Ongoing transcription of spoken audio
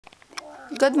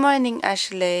Good morning,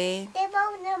 Ashley. Good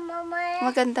morning, Mama.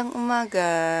 Magandang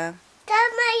umaga.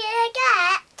 Can I a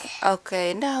cat?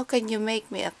 Okay, now can you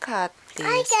make me a cat, please?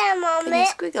 I can, Can Mommy.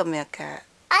 you squiggle me a cat?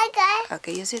 I can.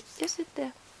 Okay, you sit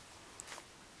there.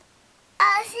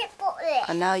 I'll sit for it.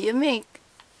 And now you make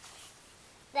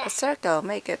a circle.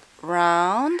 Make it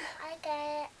round.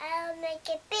 I'll make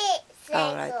a big circle.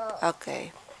 Alright,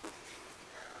 okay.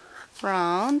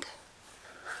 Round.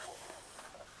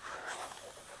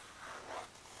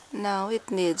 Now it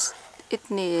needs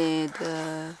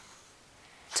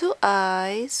two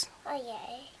eyes.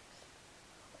 Okay.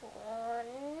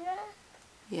 One.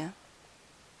 Yeah.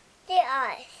 The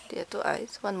eyes. There are two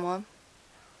eyes. One more.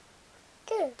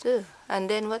 Two. Two. And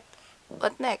then what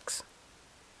next?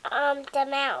 The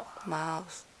mouth.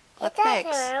 Mouth. What Is that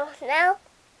next? the mouth now?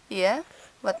 Yeah.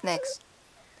 What next?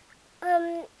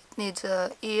 Needs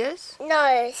ears.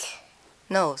 Nose.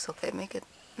 Nose. Okay, make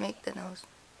the nose.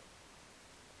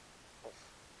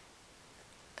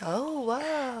 Oh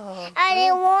wow. Only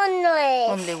one nose.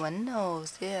 Only one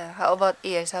nose. Yeah. How about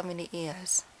ears? How many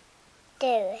ears?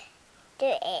 Two.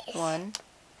 Two ears. One.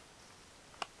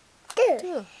 Two.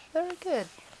 Two. Very good.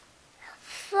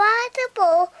 What the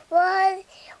ball was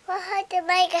how to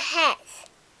make a hat?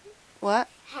 What?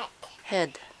 Hat.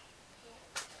 Head.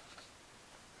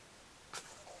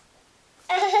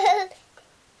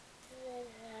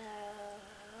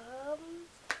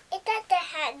 Is that the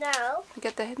hat now?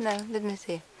 Get the head now. Let me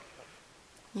see.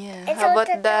 Yeah. It's How on about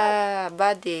the the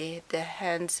body, the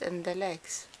hands and the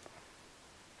legs?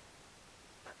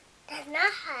 That's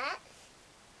not hat.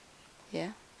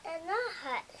 Yeah. That's not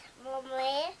hat,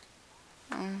 Mommy.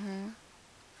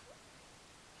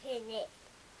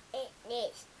 It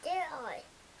needs two eyes.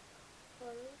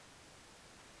 One,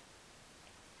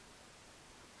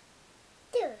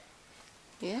 two.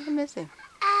 Yeah, let me see.